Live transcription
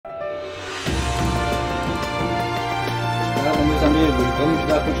amigos, vamos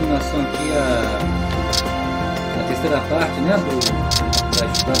dar continuação aqui a terceira parte, né, da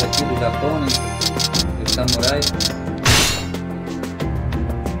história aqui do Japão, né, dos samurais.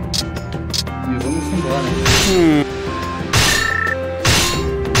 E vamos embora.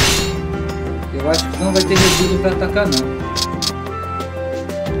 Eu acho que não vai ter recurso para atacar, não.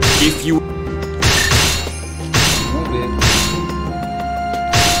 Vamos ver.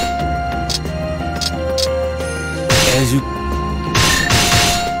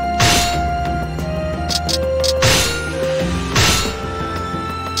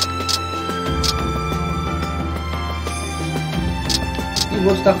 O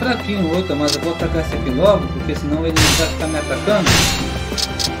outro tá fraquinho, o outro, mas eu vou atacar esse aqui logo, porque senão ele não vai ficar me atacando.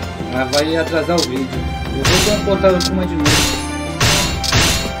 Mas vai atrasar o vídeo. Eu vou transportar o cima de novo.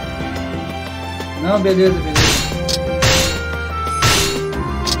 Não, beleza, beleza.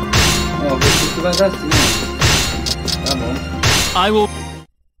 Ó, ver se vai dar sim. Tá bom.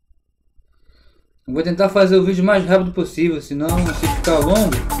 Eu vou tentar fazer o vídeo mais rápido possível, senão se ficar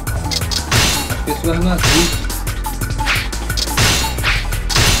longo, as pessoas não assistem.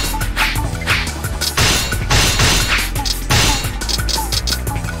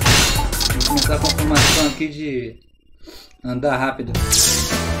 Vou começar com a formação aqui de andar rápido.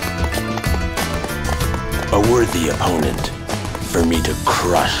 A worthy opponent for me to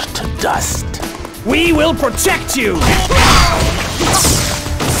crush to dust. We will protect you!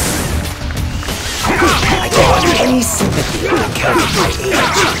 I don't want any sympathy on account of my age.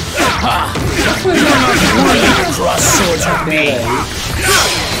 You're not worthy to draw swords with me.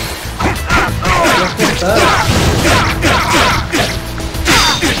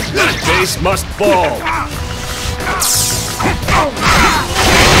 That base must fall.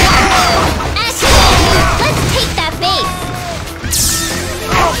 Let's take that base.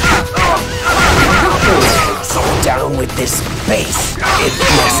 So down with this base, if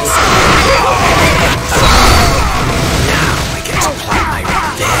necessary. Now I get to plot my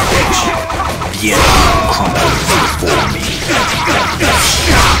revenge. The enemy crumbles before me.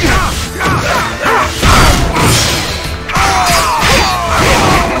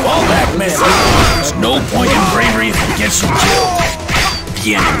 Fall back, man. There's no point in bravery if it gets you killed.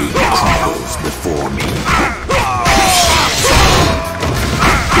 The enemy crumbles before me.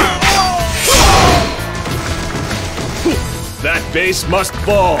 That base must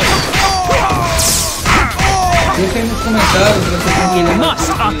fall. Deixa aí nos comentários se você tem que must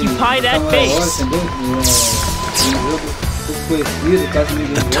occupy that base.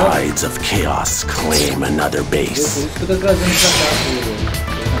 The tides of chaos claim another base.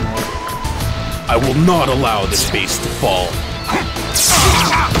 I will not allow this base to fall.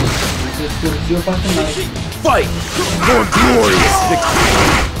 Fight for glorious victory.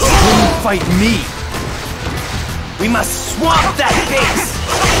 When you fight me, we must swamp that base.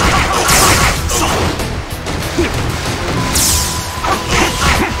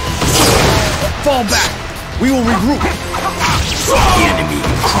 Fall back. We will regroup. The enemy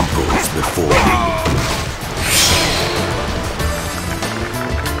crumples before me.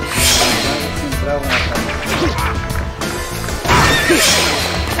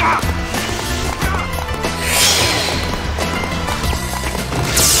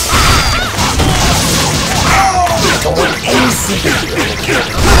 Don't want any sympathy.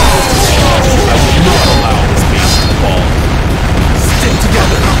 I will not allow this base to fall. Stick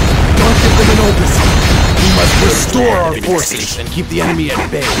together. Don't give them an opening. We must restore our forces and keep the enemy at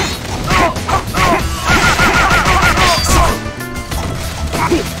bay.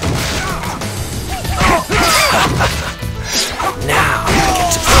 Now I get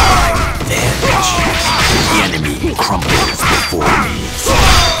to play my revenge. The enemy crumbles before me.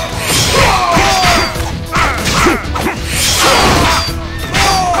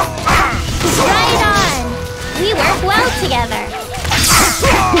 Right on. We work well together.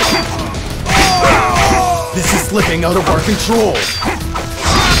 This is slipping out of our control.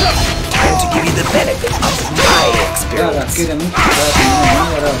 Time to give you the benefit of my experience.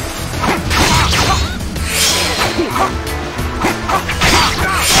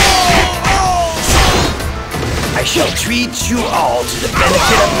 I shall treat you all to the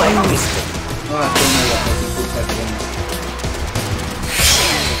benefit of my wisdom.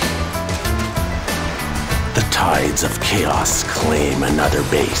 The tides of chaos claim another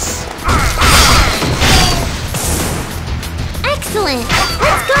base. Excellent.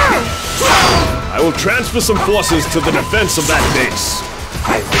 Let's go. I will transfer some forces to the defense of that base.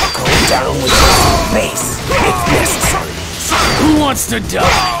 I will go down with this base if necessary. Who wants to die?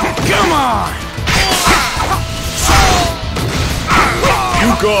 Come on! You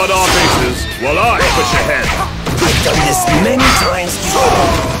guard our bases while I push ahead. I've done this many times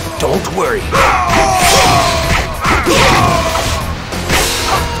before. Don't worry.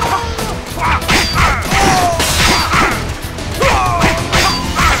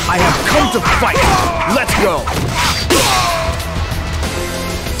 I have come to fight. Let's go.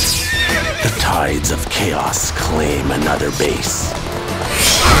 The tides of chaos claim another base.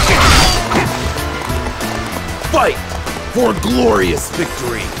 Fight for glorious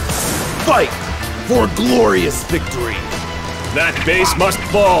victory. Fight for glorious victory. That base must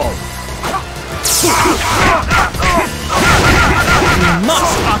fall. We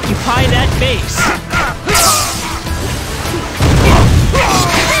must occupy that base.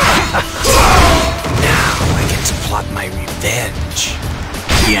 Now I get to plot my revenge.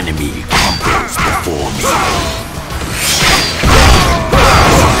 The enemy crumbles before me.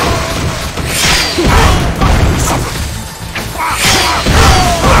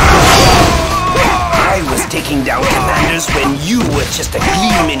 I was taking down commanders when you were just a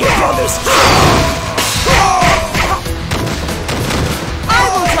gleam in your father's I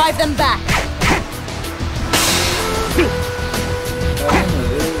will drive them back.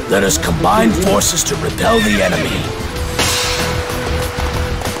 Let us combine forces to repel the enemy.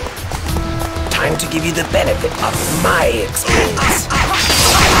 Time to give you the benefit of my experience.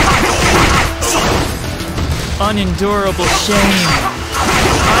 Unendurable shame.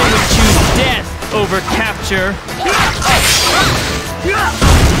 I would choose death over capture.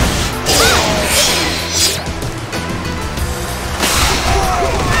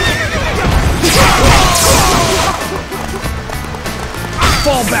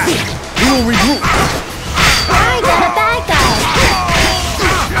 Fall back. We will regroup. I got a bad guy.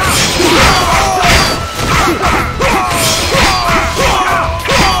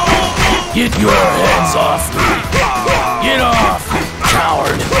 Get your hands off me. Get off,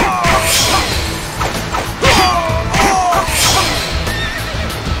 coward.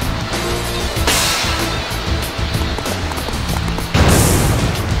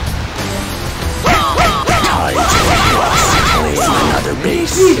 Tides of chaos claim another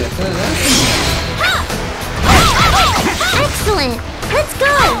base. Excellent. Let's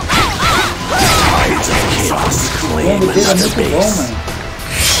go. Tides of chaos claim another base.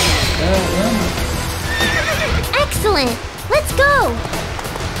 Excellent. Let's go.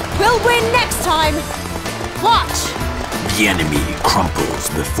 We'll win next time. Watch. The enemy crumples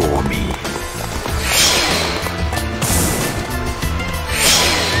before me.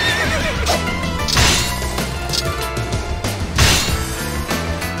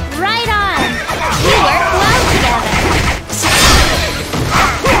 Right on. We work well together.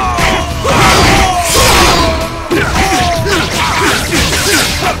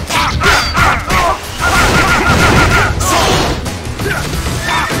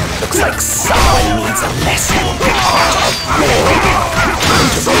 Looks like someone needs a lesson in the art of war.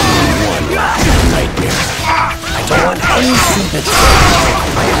 One last nightmare. I don't want any sympathy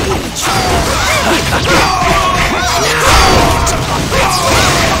with my age.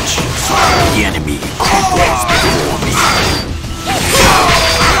 The enemy crumples before me.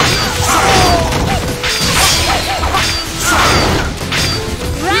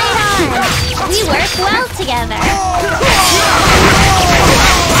 Right on. We work well together.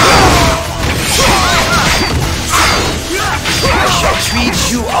 I shall treat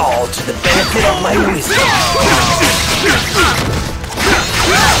you all to the benefit of my wisdom.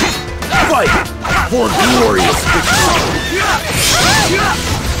 Fight for glorious victory.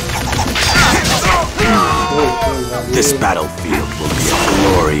 This battlefield will be a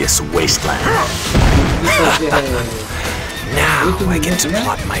glorious wasteland. Now I get to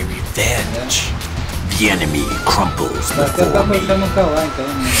plot my revenge. The enemy crumples Dá até pra before me. postar no canal então,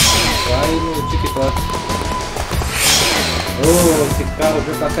 né? Vai no TikTok. Oh, esse carro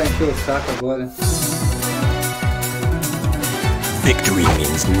veio pra cá encher o saco agora. Victory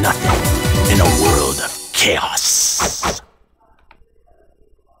means nothing in a world of chaos.